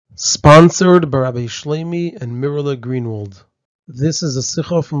Sponsored by Rabbi Shlomi and Mirala Greenwald. This is a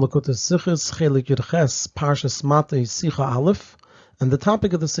Sikha from Likkutei Sichos, Chelik Yud Ches, Parshas Matei, Sikha Aleph. And the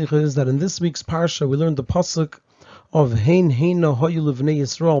topic of the Sikha is that in this week's Parsha we learned the pasuk of Hein Heina Hoyu Livnei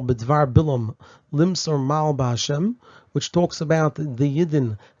Yisrael B'dvar Bilam Limsor Mal B'Hashem, which talks about the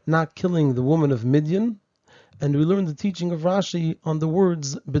Yidden not killing the woman of Midian. And we learned the teaching of Rashi on the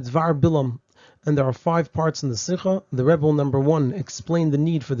words B'dvar Bilam. And there are 5 parts in the Sikha. The Rebbe, number 1, explained the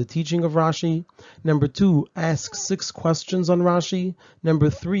need for the teaching of Rashi. Number 2, ask 6 questions on Rashi. Number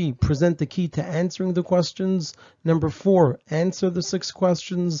 3, present the key to answering the questions. Number 4, answer the 6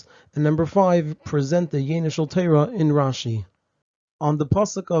 questions. And number 5, present the Yenishal Torah in Rashi. On the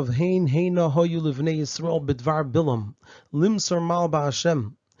pasuk of Hein Heina Hoyu Livnei Yisrael B'dvar Bilam Limsor Mal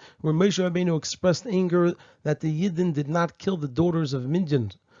B'Hashem, where Moshe Rabbeinu expressed anger that the Yidden did not kill the daughters of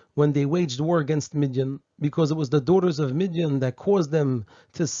Midian when they waged war against Midian, because it was the daughters of Midian that caused them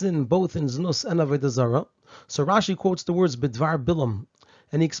to sin both in Znus and Avodah Zarah. So Rashi quotes the words B'dvar Bilam,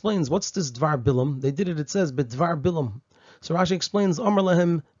 and he explains, what's this Dvar Bilam? They did it, it says B'dvar Bilam. So Rashi explains, Amar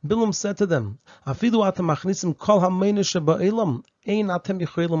Lahem, Bilam said to them, Afilu atem machnisim kol hameinu sheba'elam, ein atem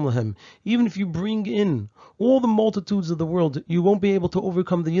yicholim lahem. Even if you bring in all the multitudes of the world, you won't be able to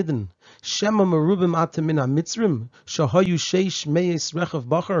overcome the Yidden. Shema merubim atem min ha-mitzrim, shahayu sheish meyes rechav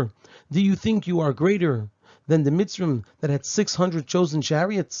bachar. Do you think you are greater than the Mitzrim that had 600 chosen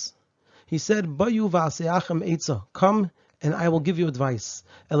chariots? He said, Bayu v'aseachem eitza, come and I will give you advice.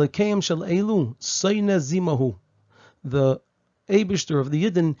 Elikeim shel elu, soyne zimahu. The Eibishter of the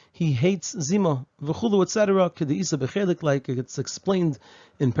Yidden, he hates Zima, v'chulu, etc., k'de'isa b'chelik, like it's explained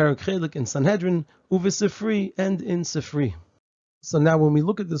in Parak Chelik in Sanhedrin, u'v'sifri, and in Sifri. So now when we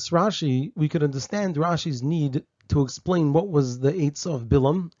look at this Rashi, we could understand Rashi's need to explain what was the Eitz of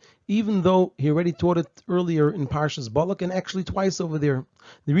Bilam, even though he already taught it earlier in Parshas Balak, and actually twice over there.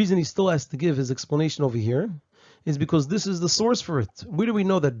 The reason he still has to give his explanation over here is because this is the source for it. Where do we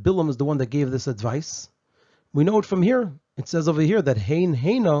know that Bilam is the one that gave this advice? We know it from here. It says over here that Hein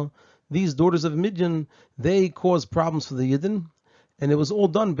Heina, these daughters of Midian, they caused problems for the Yidden, and it was all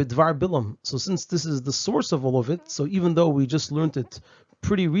done B'dvar Bilam. So since this is the source of all of it, so even though we just learned it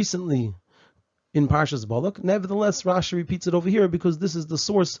pretty recently in Parshas Balak, nevertheless Rashi repeats it over here because this is the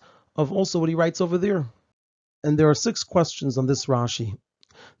source of also what he writes over there. And there are 6 questions on this Rashi.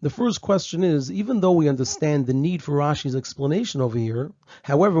 The first question is, even though we understand the need for Rashi's explanation over here,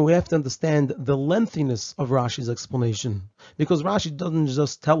 however, we have to understand the lengthiness of Rashi's explanation. Because Rashi doesn't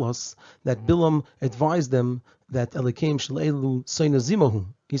just tell us that Bilam advised them that Elikeim shel elu soyne zimahu.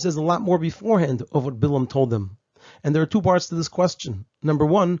 He says a lot more beforehand of what Bilam told them. And there are 2 parts to this question. Number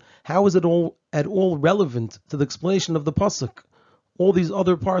 1, how is it all at all relevant to the explanation of the pasuk? All these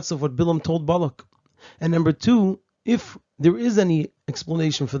other parts of what Bilam told Balak. And number 2, if there is any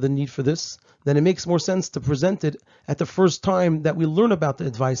explanation for the need for this, then it makes more sense to present it at the first time that we learn about the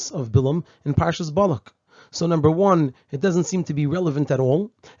advice of Bilam in Parshas Balak. So number 1, it doesn't seem to be relevant at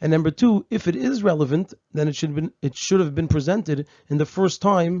all. And number 2, if it is relevant, then it should have been presented in the first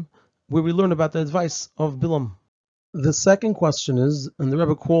time where we learn about the advice of Bilam. The second question is, and the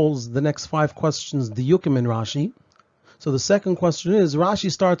Rebbe calls the next 5 questions the Yukim in Rashi. So the second question is,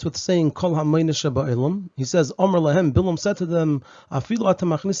 Rashi starts with saying Kol hameinu sheba'elam. He says, Omer lahem, Bilam said to them, Afilu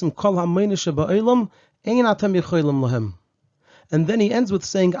atem machnisim kol hameinu sheba'elam, ein atem yicholim lahem. And then he ends with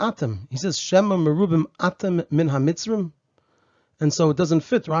saying atem. He says, Shema merubim atem min ha-mitzrim. And so it doesn't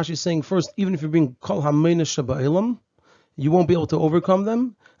fit. Rashi is saying first, even if you bring Kol hameinu sheba'elam, you won't be able to overcome them.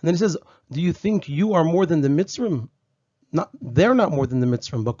 And then he says, do you think you are more than the Mitzrim? They're not more than the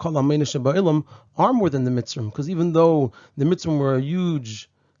Mitzrim, but Kol hameinu sheba'elam are more than the Mitzrim, because even though the Mitzrim were a huge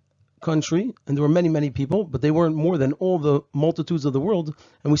country and there were many, many people, but they weren't more than all the multitudes of the world.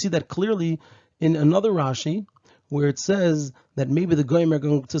 And we see that clearly in another Rashi, where it says that maybe the Goyim are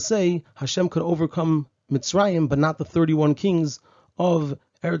going to say Hashem could overcome Mitzrayim, but not the 31 kings of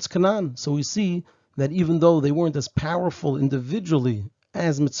Eretz Canaan. So we see that even though they weren't as powerful individually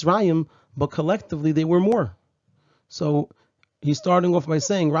as Mitzrayim, but collectively they were more. So he's starting off by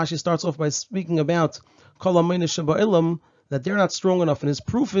saying, Rashi starts off by speaking about Kol hameinu sheba'elam, that they're not strong enough, and his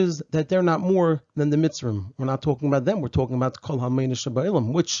proof is that they're not more than the Mitzrim. We're not talking about them, we're talking about Kol hameinu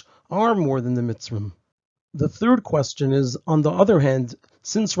sheba'elam, which are more than the Mitzrim. The third question is, on the other hand,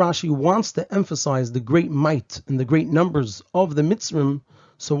 since Rashi wants to emphasize the great might and the great numbers of the Mitzrim,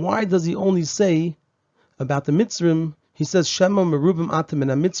 so why does he only say about the Mitzrim, He says, Shema merubim atem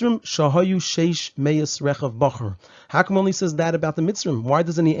in mitzrim shahayu sheish meyas rechav bachar. How come only says that about the mitzrim? Why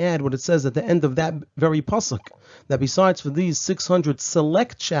doesn't he add what it says at the end of that very pasuk? That besides for these 600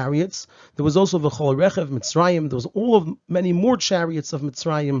 select chariots, there was also v'chol rechav Mitzrayim. There was all of many more chariots of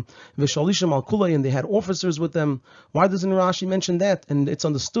Mitzrayim, v'shalishim al kulay, and they had officers with them. Why doesn't Rashi mention that? And it's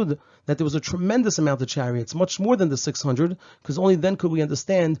understood that there was a tremendous amount of chariots, much more than the 600, because only then could we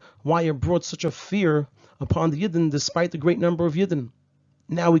understand why it brought such a fear upon the Yidden despite the great number of Yidden.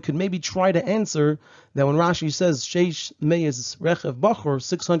 Now we could maybe try to answer that when Rashi says Sheish Meyes Rechev Bachor,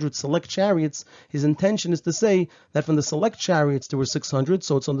 600 select chariots, his intention is to say that from the select chariots there were 600,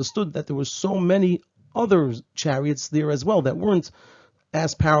 so it's understood that there were so many other chariots there as well that weren't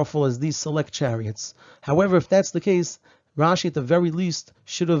as powerful as these select chariots. However, if that's the case, Rashi at the very least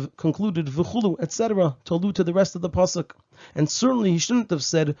should have concluded v'chulu, etc., to allude to the rest of the pasuk. And certainly he shouldn't have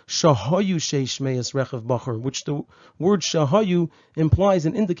said shahayu sheish meyas rechav bachar, which the word shahayu implies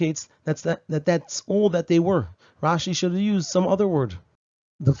and indicates that's all that they were. Rashi should have used some other word.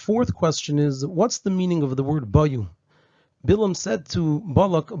 The fourth question is, what's the meaning of the word bayu? Bilam said to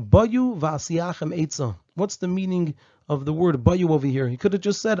Balak, bayu v'asiyachem eitza. What's the meaning of the word bayu over here? He could have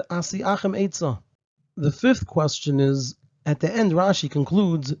just said asiyachem eitza. The fifth question is, at the end, Rashi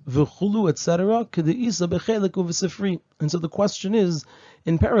concludes, v'chulu, etc., k'de'isa b'chelek u'v'sifri. And so the question is,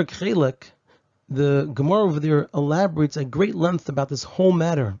 in Perek Chelek, the Gemara over there elaborates at great length about this whole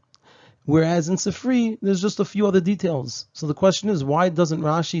matter, whereas in Sifri, there's just a few other details. So the question is, why doesn't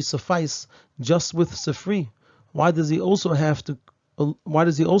Rashi suffice just with Sifri? Why does he also have to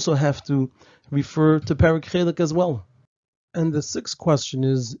refer to Perek Chelek as well? And the sixth question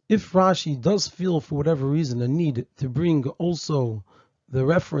is, if Rashi does feel for whatever reason a need to bring also the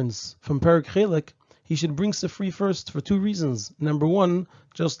reference from Perek Chelek, he should bring Sifri first for two reasons. Number one,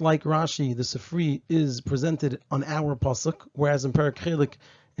 just like Rashi, the Sifri is presented on our pasuk, whereas in Perek Chelek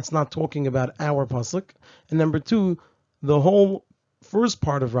it's not talking about our pasuk. And number two, the whole first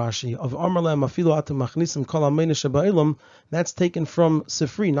part of Rashi, of Amar Lehem afilu atem machnisim kol hameinu sheba'ilam, that's taken from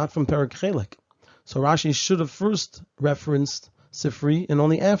Sifri, not from Perek Chelek. So Rashi should have first referenced Sifri and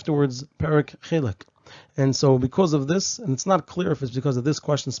only afterwards Perek Chelek. And so because of this, and it's not clear if it's because of this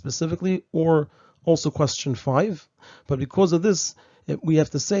question specifically or also question 5, but because of this, we have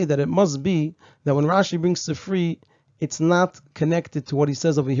to say that it must be that when Rashi brings Sifri, it's not connected to what he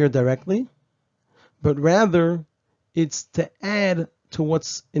says over here directly, but rather it's to add to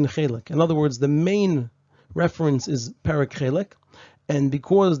what's in Chelek. In other words, the main reference is Perek Chelek, and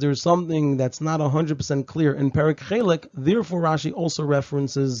because there's something that's not 100% clear in Perek Chelek, therefore Rashi also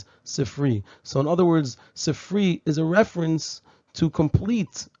references Sifri. So in other words, Sifri is a reference to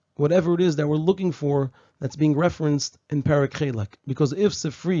complete whatever it is that we're looking for that's being referenced in Perek Chelek. Because if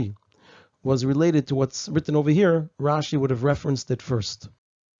Sifri was related to what's written over here, Rashi would have referenced it first.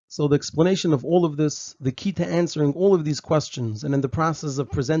 So the explanation of all of this, the key to answering all of these questions, and in the process of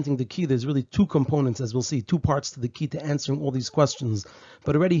presenting the key, there's really two components, as we'll see, two parts to the key to answering all these questions.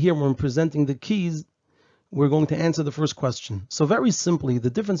 But already here, when we're presenting the keys, we're going to answer the first question. So very simply, the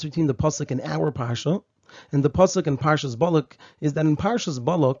difference between the pasuk in our parsha and the pasuk in Parshas Balak is that in Parshas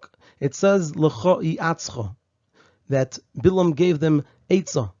Balak, it says L'cha i'atzcha, that Bilam gave them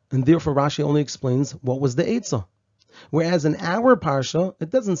eitzah, and therefore Rashi only explains what was the eitzah. Whereas in our parsha, it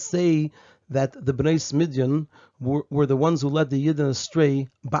doesn't say that the Bnei Midian were the ones who led the Yidden astray,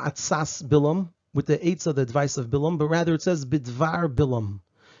 ba'atzas Bilam, with the eitzah, the advice of Bilam, but rather it says bidvar Bilam.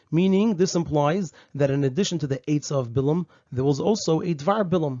 Meaning, this implies that in addition to the eitzah of Bilam, there was also a dvar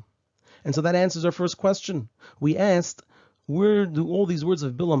Bilam. And so that answers our first question. We asked, where do all these words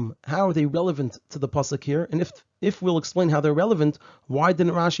of Bilam, how are they relevant to the pasuk here? And if we'll explain how they're relevant, why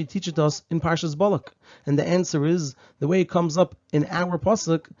didn't Rashi teach it to us in Parshas Balak? And the answer is, the way it comes up in our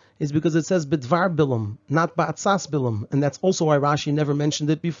pasuk is because it says Bidvar Bilam, not Ba'atzas Bilam. And that's also why Rashi never mentioned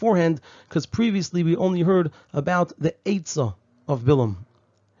it beforehand, because previously we only heard about the eitzah of Bilam.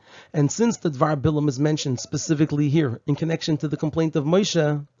 And since the Dvar Bilam is mentioned specifically here in connection to the complaint of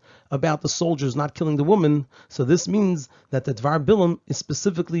Moshe about the soldiers not killing the woman, so this means that the Dvar Bilam is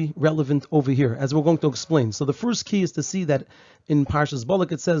specifically relevant over here, as we're going to explain. So the first key is to see that in Parshas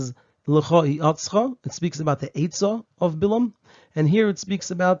Balak it says L'cha i'atzcha, it speaks about the eitzah of Bilam, and here it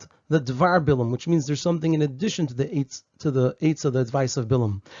speaks about the Dvar Bilam, which means there's something in addition to the eitzah, the advice of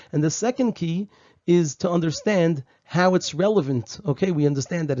Bilam. And the second key is to understand how it's relevant. Okay, we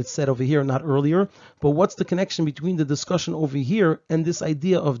understand that it's said over here, not earlier, but what's the connection between the discussion over here and this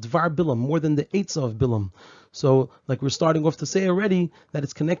idea of Dvar Bilam, more than the eitzah of Bilam? So, like we're starting off to say already, that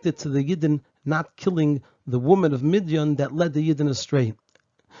it's connected to the Yidden not killing the woman of Midian that led the Yidden astray.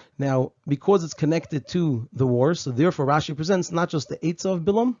 Now, because it's connected to the war, so therefore Rashi presents not just the Eitzah of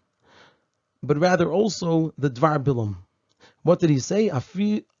Bilam, but rather also the Dvar Bilam. What did he say?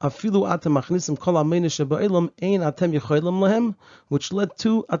 Afilu atem machnisim kol hameinu sheba'ilam ein atem yecholim lahem, which led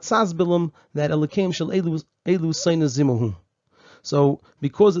to atzaz bilam that elakim shel elu seina zimuhu. So,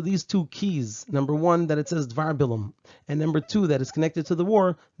 because of these two keys, number one, that it says Dvar Bilam, and number two, that it's connected to the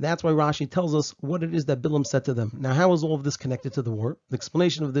war, that's why Rashi tells us what it is that Bilam said to them. Now, how is all of this connected to the war? The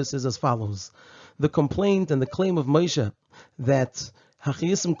explanation of this is as follows. The complaint and the claim of Moshe that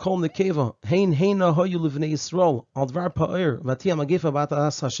Hachiyisim kol nekeva hein heina hoyu livnei Yisrael al dvar pa'ir v'atiyam agefa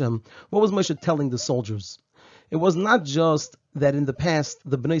b'atas Hashem. What was Moshe telling the soldiers? It was not just that in the past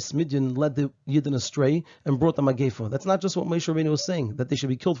the Bnei Midian led the Yidden astray and brought them a gefa. That's not just what Moshe Rabbeinu was saying, that they should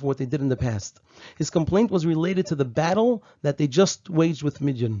be killed for what they did in the past. His complaint was related to the battle that they just waged with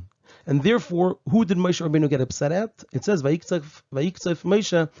Midian. And therefore, who did Moshe Rabbeinu get upset at? It says, Vayiktzef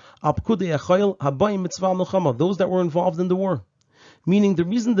Moshe al pkudei achayil habayim mitzvah milchama, those that were involved in the war. Meaning the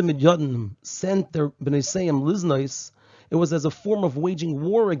reason the Midianim sent their Bnei Seyam Liznois, it was as a form of waging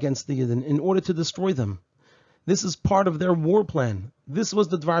war against the Yidden in order to destroy them. This is part of their war plan. This was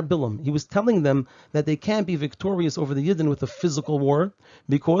the Dvar Bilam. He was telling them that they can't be victorious over the Yidden with a physical war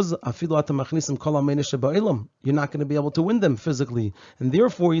because you're not going to be able to win them physically. And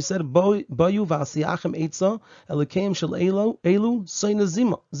therefore he said,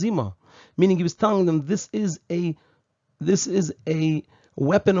 meaning he was telling them this is a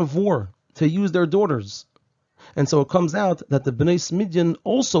weapon of war to use their daughters. And so it comes out that the Bnei Midian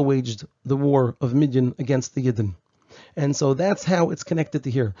also waged the war of Midian against the Yidden. And so that's how it's connected to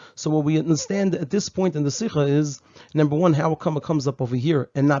here. So what we understand at this point in the Sikha is, number one, how come it comes up over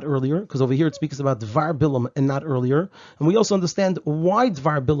here and not earlier? Because over here it speaks about Dvar Bilam and not earlier. And we also understand why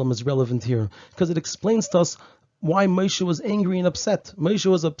Dvar Bilam is relevant here. Because it explains to us why Moshe was angry and upset. Moshe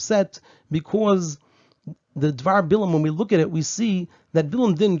was upset because the Dvar Bilam, when we look at it, we see that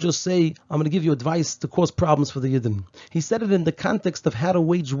Bilam didn't just say, I'm going to give you advice to cause problems for the Yidden. He said it in the context of how to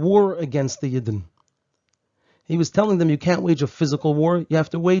wage war against the Yidden. He was telling them you can't wage a physical war, you have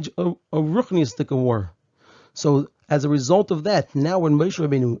to wage a ruchniistic war. So as a result of that, now when Moshe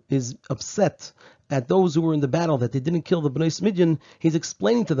Rabbeinu is upset at those who were in the battle that they didn't kill the Bnei Midian, he's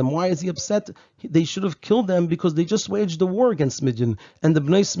explaining to them, why is he upset? They should have killed them because they just waged a war against Midian. And the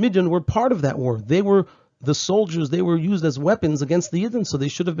Bnei Midian were part of that war. They were the soldiers, they were used as weapons against the Yidden, so they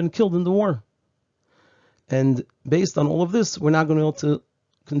should have been killed in the war. And based on all of this, we're now going to be able to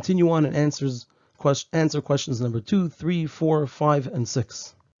continue on and answer questions number 2, 3, 4, 5, and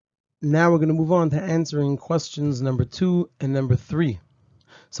 6. Now we're going to move on to answering questions number 2 and number 3.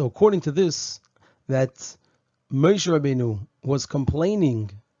 So according to this, that Moshe Rabbeinu was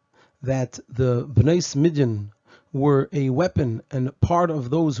complaining that the Bnei Midian were a weapon and part of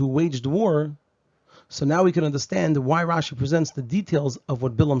those who waged war. So now we can understand why Rashi presents the details of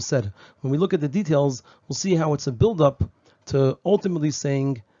what Bilam said. When we look at the details, we'll see how it's a build-up to ultimately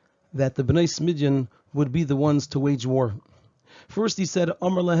saying that the Bnei Midian would be the ones to wage war. First he said,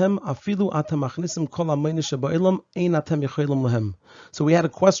 Amar lahem, afilu atam machnisim kol hameinu sheba'ilam, ein atem yecholim lahem. So we had a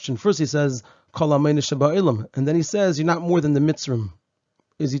question. First he says, kol hameinu sheba'ilam, and then he says, you're not more than the Mitzrim.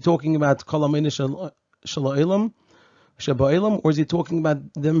 Is he talking about kol hameinu sheba'ilam? Or is he talking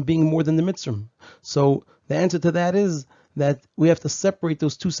about them being more than the Mitzrim? So the answer to that is that we have to separate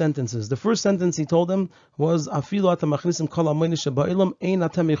those two sentences. The first sentence he told them was Afilu atam machnisim kol hameinu sheba'ilam ein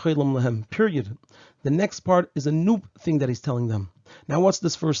atem yecholim lahem. Period. The next part is a new thing that he's telling them. Now what's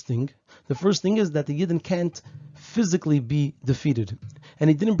this first thing? The first thing is that the Yidden can't physically be defeated. And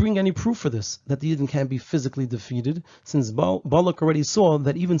he didn't bring any proof for this, that the Yidden can't be physically defeated, since Balak already saw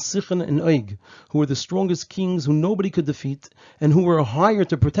that even Sichon and Og, who were the strongest kings who nobody could defeat, and who were hired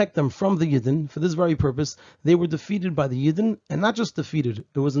to protect them from the Yidden, for this very purpose, they were defeated by the Yidden, and not just defeated,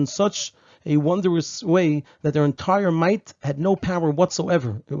 it was in such a wondrous way that their entire might had no power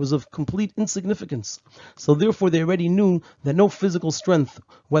whatsoever. It was of complete insignificance. So therefore they already knew that no physical strength,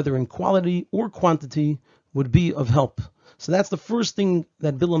 whether in quality or quantity, would be of help. So that's the first thing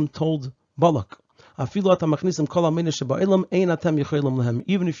that Bilam told Balak.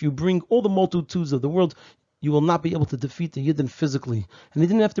 Even if you bring all the multitudes of the world, you will not be able to defeat the Yidden physically. And he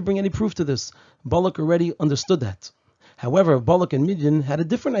didn't have to bring any proof to this. Balak already understood that. However, Balak and Midian had a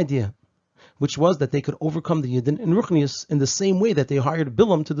different idea, which was that they could overcome the Yidden in Ruchnius in the same way that they hired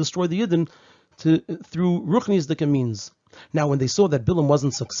Bilam to destroy the Yidden through Ruchniistic means. Now, when they saw that Bilam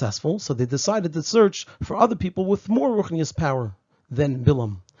wasn't successful, so they decided to search for other people with more Ruchnius power than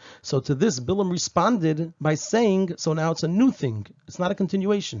Bilam. So to this, Bilam responded by saying, so now it's a new thing. It's not a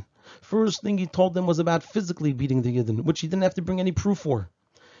continuation. First thing he told them was about physically beating the Yidden, which he didn't have to bring any proof for.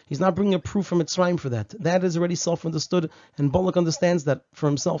 He's not bringing a proof from Mitzrayim for that. That is already self-understood, and Balak understands that for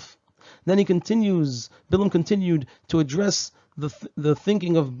himself. Then Bilam continued to address the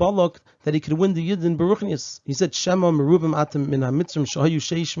thinking of Balak that he could win the Yidden Beruchnius. He said, Shema merubim atem min ha-mitzrim shahayu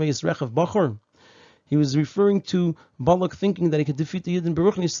sheish meis rechav bachor. He was referring to Balak thinking that he could defeat the Yidden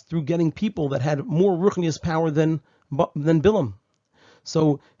Beruchnius through getting people that had more Ruchnius power than Bilam.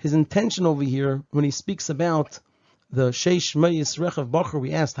 So his intention over here, when he speaks about the Sheish Meis Rechav Bachar,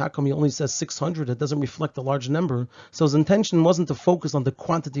 we asked, how come he only says 600? It doesn't reflect a large number. So his intention wasn't to focus on the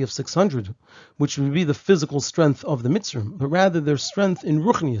quantity of 600, which would be the physical strength of the Mitzrim, but rather their strength in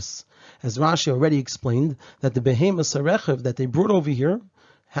Ruchnius. As Rashi already explained, that the Behemoth Harechav that they brought over here,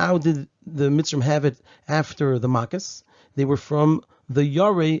 how did the Mitzrim have it after the Makkos? They were from the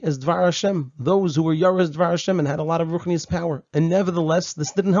Yareh as Dvar Hashem, those who were Yareh as Dvar Hashem and had a lot of Ruchnius power. And nevertheless,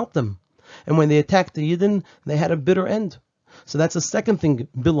 this didn't help them. And when they attacked the Yidden, they had a bitter end. So that's the second thing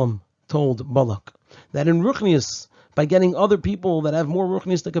Bilam told Balak. That in Ruchnius, by getting other people that have more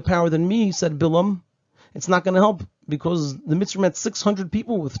Ruchniistic power than me, said Bilam, it's not going to help, because the Mitzrim had 600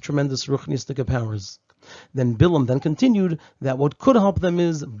 people with tremendous Ruchniistic powers. Then Bilam then continued that what could help them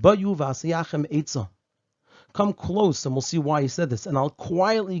is Bayu v'asiyachem eitzah. Come close and we'll see why he said this, and I'll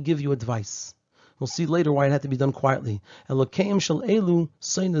quietly give you advice. We'll see later why it had to be done quietly. Elokeim shel elu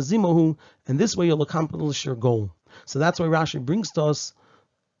soinazimahu, and this way you'll accomplish your goal. So that's why Rashi brings to us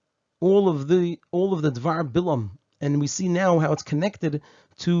all of the Dvar Bilam, and we see now how it's connected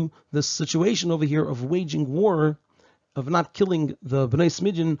to the situation over here of waging war, of not killing the Bnei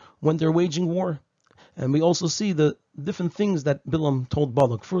Smidyan when they're waging war. And we also see the different things that Bilam told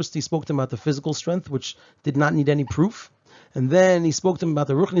Balak. First, he spoke to him about the physical strength, which did not need any proof. And then he spoke to him about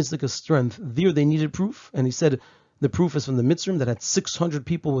the Ruchnistic strength. There they needed proof. And he said the proof is from the Mitzrim that had 600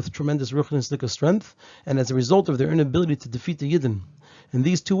 people with tremendous Ruchnistic strength. And as a result of their inability to defeat the Yidden. In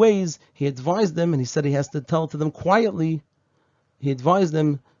these two ways, he advised them, and he said he has to tell to them quietly. He advised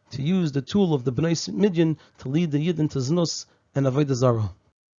them to use the tool of the Bnei Midyan to lead the Yidden to Znus and Avodah Zarah.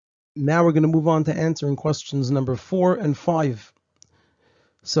 Now we're going to move on to answering questions number 4 and 5.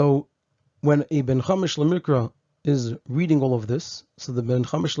 So when a Ben Chamish Lemikra is reading all of this, so the Ben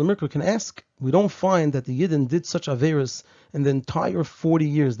Chamish Lemikra can ask, we don't find that the Yidden did such Averis in the entire 40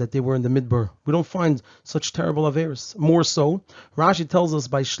 years that they were in the Midbar. We don't find such terrible Averis. More so, Rashi tells us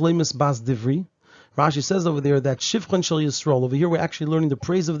by Shleimus Bas Divri, Rashi says over there that Shivchan Shel Yisrael, over here we're actually learning the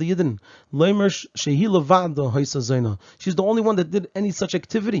praise of the Yidden. Leimer Shehi Levada Haisa Zaina. She's the only one that did any such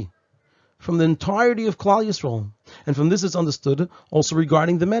activity from the entirety of Klal Yisrael. And from this it's understood also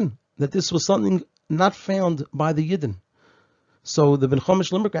regarding the men, that this was something not found by the Yidden. So the Ben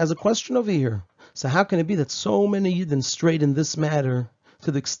Chamish Limerick has a question over here. So how can it be that so many Yidden strayed in this matter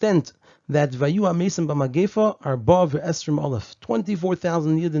to the extent that Vayu HaMesim B'Magefa are Bav Esrim Aleph?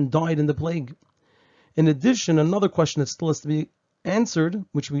 24,000 Yidden died in the plague. In addition, another question that still has to be answered,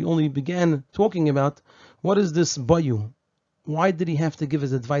 which we only began talking about, what is this Bayu? Why did he have to give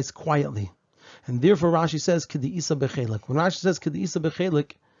his advice quietly? And therefore Rashi says K'di Isa B'Chelik. When Rashi says K'di Isa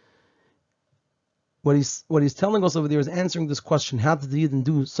B'Chelik, what he's telling us over there is answering this question: how did the Yidden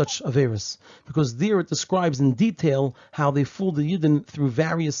do such Averis? Because there it describes in detail how they fooled the Yidden through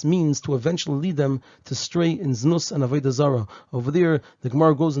various means to eventually lead them to stray in Znus and Avodah Zarah. Over there, the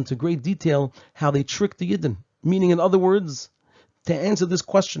Gemara goes into great detail how they tricked the Yidden. Meaning, in other words, to answer this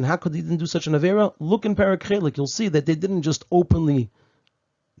question, how could the Yidden do such an Avera? Look in Parak Chelik, you'll see that they didn't just openly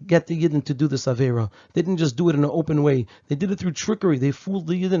get the Yidden to do this Avera. They didn't just do it in an open way. They did it through trickery. They fooled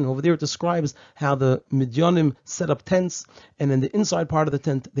the Yidden. Over there it describes how the Midyanim set up tents, and in the inside part of the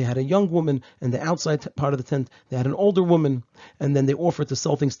tent they had a young woman, and the outside part of the tent they had an older woman, and then they offered to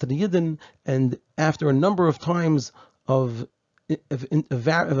sell things to the Yidden, and after a number of times of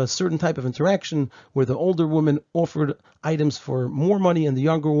a certain type of interaction where the older woman offered items for more money and the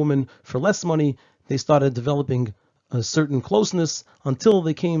younger woman for less money, they started developing a certain closeness until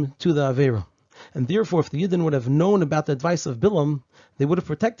they came to the Avera. And therefore, if the Yidden would have known about the advice of Bilam, they would have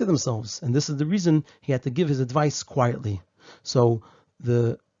protected themselves. And this is the reason he had to give his advice quietly. So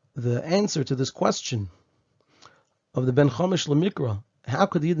the answer to this question of the Ben Chamish Lemikra, how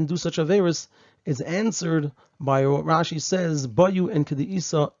could the Yidden do such Averis, is answered by what Rashi says, Bayu and K'di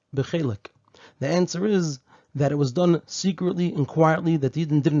Isa B'Chelik. The answer is that it was done secretly and quietly, that the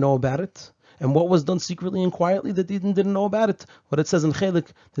Yidden didn't know about it. And what was done secretly and quietly that the Yidden didn't know about it? What it says in Chelik,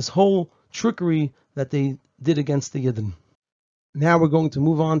 this whole trickery that they did against the Yidden. Now we're going to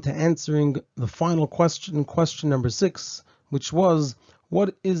move on to answering the final question, question number 6, which was,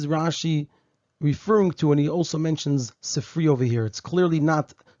 what is Rashi referring to? And he also mentions Sifri over here. It's clearly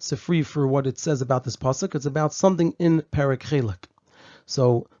not Sifri for what it says about this pasuk. It's about something in Parak Chelik.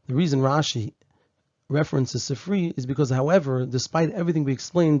 So the reason Rashi references Sifri is because, however, despite everything we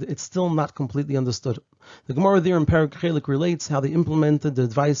explained, it's still not completely understood. The Gemara there in Perek Chelik relates how they implemented the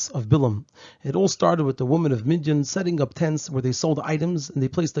advice of Bilam. It all started with the woman of Midian setting up tents where they sold items, and they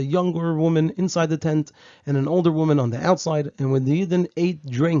placed a younger woman inside the tent and an older woman on the outside. And when the Yidden ate,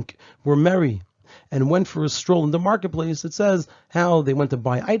 drank, were merry, and went for a stroll in the marketplace, it says how they went to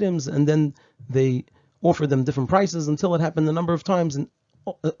buy items and then they offered them different prices until it happened a number of times, and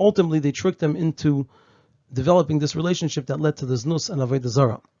ultimately they tricked them into developing this relationship that led to the znus and avodah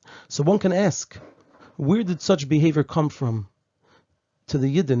zarah. So one can ask, where did such behavior come from to the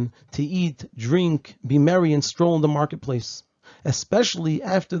Yidden to eat, drink, be merry, and stroll in the marketplace, especially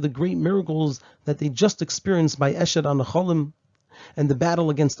after the great miracles that they just experienced by Eshed Anacholim and the battle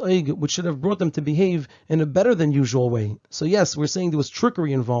against Oig, which should have brought them to behave in a better than usual way. So yes, we're saying there was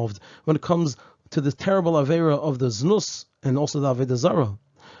trickery involved when it comes to the terrible avera of the znus and also the avodah zarah.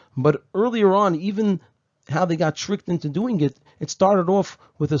 But earlier on, even how they got tricked into doing it, it started off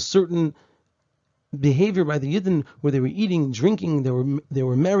with a certain behavior by the Yidden where they were eating, drinking, they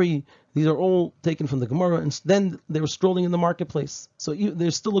were merry. These are all taken from the Gemara, and then they were strolling in the marketplace. So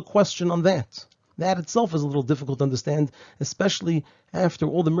there's still a question on that. That itself is a little difficult to understand, especially after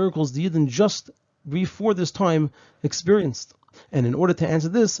all the miracles the Yidden just before this time experienced. And in order to answer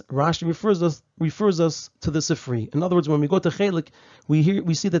this, Rashi refers us to the Sifri. In other words, when we go to Chelik,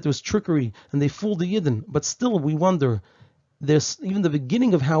 we see that there's trickery and they fooled the Yidden, but still we wonder, there's even the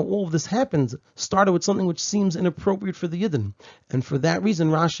beginning of how all of this happened started with something which seems inappropriate for the Yidden. And for that reason,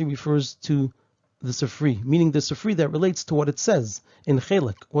 Rashi refers to the Sifri, meaning the Sifri that relates to what it says in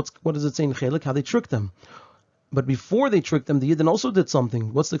Chelik. What does it say in Chelik? How they tricked them. But before they tricked them, the Yidden also did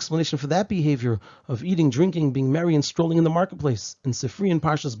something. What's the explanation for that behavior of eating, drinking, being merry, and strolling in the marketplace? In Sifri and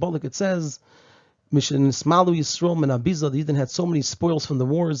Parshas Balak, it says, Mishin Ismalu Yisrael min Abiza, the Yidden had so many spoils from the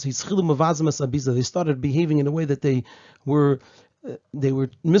wars. They started behaving in a way that they were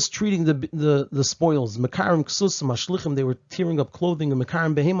mistreating the spoils. Mekarim ksus mashlichim, they were tearing up clothing, and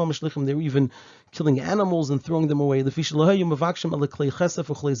mekarim behema mashlichim, they were even killing animals and throwing them away. They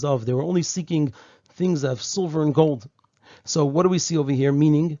were only seeking things of silver and gold. So what do we see over here?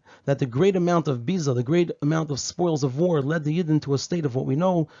 Meaning that the great amount of biza, the great amount of spoils of war, led the Yidden to a state of what we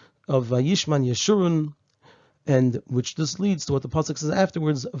know of Yishman Yeshurun, and which this leads to what the pasuk says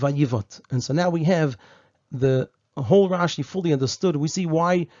afterwards, Vayivot. And so now we have the whole Rashi fully understood. We see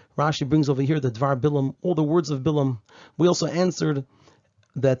why Rashi brings over here the Dvar Bilam, all the words of Bilam. We also answered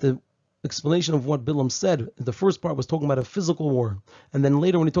that the explanation of what Bilam said, the first part was talking about a physical war, and then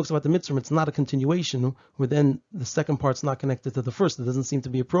later when he talks about the mitzvah, it's not a continuation, where then the second part's not connected to the first. It doesn't seem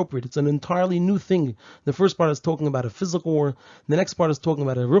to be appropriate. It's an entirely new thing. The first part is talking about a physical war, the next part is talking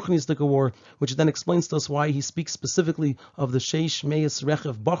about a ruchnistic war, which then explains to us why he speaks specifically of the Sheish Meis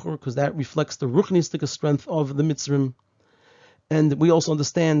Rechev Bachur, because that reflects the ruchnistic strength of the mitzvah. And we also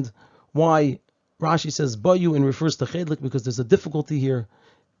understand why Rashi says Bayu and refers to Chedlik, because there's a difficulty here.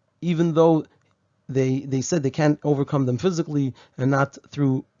 Even though they said they can't overcome them physically and not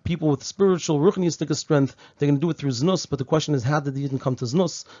through people with spiritual ruchnistic strength, they're going to do it through znus. But the question is, how did they even come to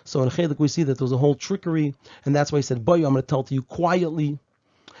znus? So in Chelik we see that there was a whole trickery, and that's why he said, "Boy, I'm going to tell to you quietly."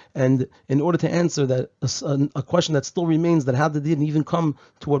 And in order to answer that, a question that still remains, that how did they even come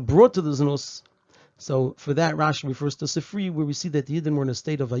to what brought to the znus? So for that, Rashi refers to Sifri, where we see that the Yidden were in a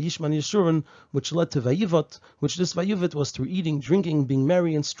state of Vayishman Yeshurun, which led to Vayivot, which this Vayivot was through eating, drinking, being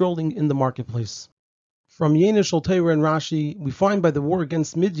merry, and strolling in the marketplace. From Yenish Torah and Rashi, we find by the war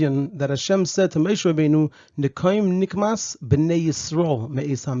against Midian that Hashem said to Moshe Rabbeinu, Nekaim Nikmas B'nei Yisrael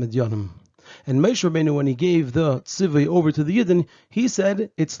Me'es HaMidyanim. And Moshe Rabbeinu, when he gave the tzivui over to the Yidden, he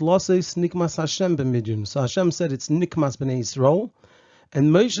said, it's Loses Nikmas Hashem B'Midian. So Hashem said it's Nikmas B'nei Yisrael,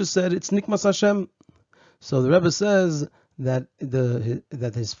 and Moshe said it's Nikmas Hashem. So the Rebbe says that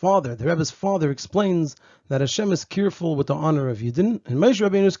his father, the Rebbe's father, explains that Hashem is careful with the honor of Yidden, and Moshe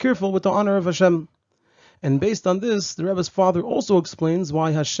Rabbeinu is careful with the honor of Hashem. And based on this, the Rebbe's father also explains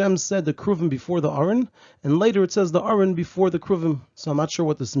why Hashem said the Kruvim before the Aron, and later it says the Aron before the Kruvim. So I'm not sure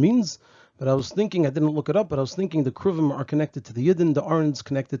what this means, but I was thinking, I didn't look it up, but I was thinking the Kruvim are connected to the Yidden, the Aron is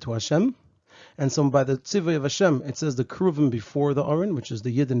connected to Hashem. And so by the Tzivui of Hashem, it says the Kruvim before the Aron, which is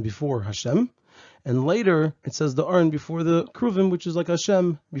the Yidden before Hashem. And later, it says the Aron before the Kruvim, which is like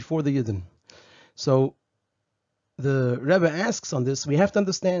Hashem before the Yidden. So the Rebbe asks on this, we have to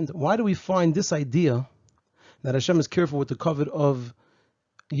understand, why do we find this idea that Hashem is careful with the covet of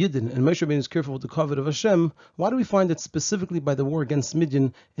Yidden and Moshe Rabbeinu is careful with the covet of Hashem? Why do we find it specifically by the war against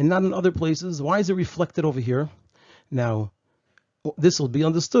Midian and not in other places? Why is it reflected over here? Now, this will be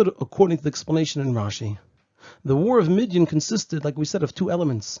understood according to the explanation in Rashi. The war of Midian consisted, like we said, of two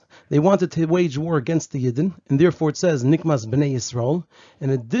elements. They wanted to wage war against the Yidden, and therefore it says Nikmas Bnei Yisrael. In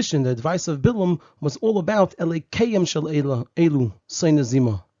addition, the advice of Bilam was all about Elekayim Shel Elu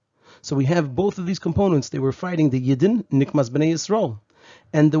Sainazima. So we have both of these components. They were fighting the Yidden, Nikmas Bnei Yisrael.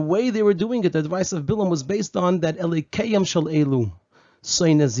 And the way they were doing it, the advice of Bilam was based on that Elekayim Shel Elu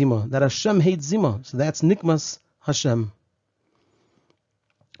Sainazima, that Hashem hates Zima. So that's Nikmas Hashem.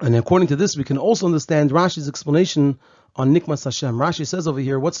 And according to this, we can also understand Rashi's explanation on Nikmas Hashem. Rashi says over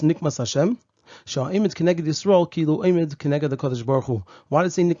here, what's Nikmas Hashem? Sha'imid keneged Yisrael, kilu imid keneged the Kodesh Baruch Hu. Why did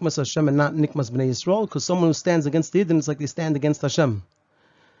it say Nikmas Hashem and not Nikmas Bnei Yisrael? Because someone who stands against the Yidden, it's like they stand against Hashem.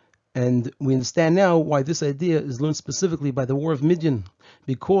 And we understand now why this idea is learned specifically by the war of Midian,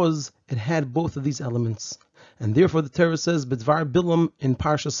 because it had both of these elements. And therefore the Torah says, B'dvar Bilam in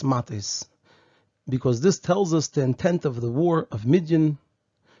Parshas Mates. Because this tells us the intent of the war of Midian,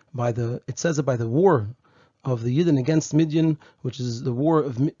 it says it by the war of the Yidden against Midian, which is the war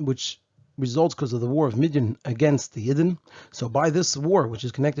of which results because of the war of Midian against the Yidden. So by this war, which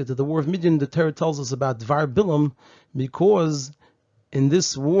is connected to the war of Midian, the Torah tells us about Dvar Bilam, because in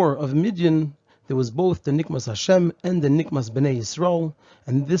this war of Midian there was both the Nikmas Hashem and the Nikmas Bnei Yisrael,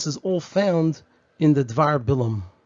 and this is all found in the Dvar Bilam.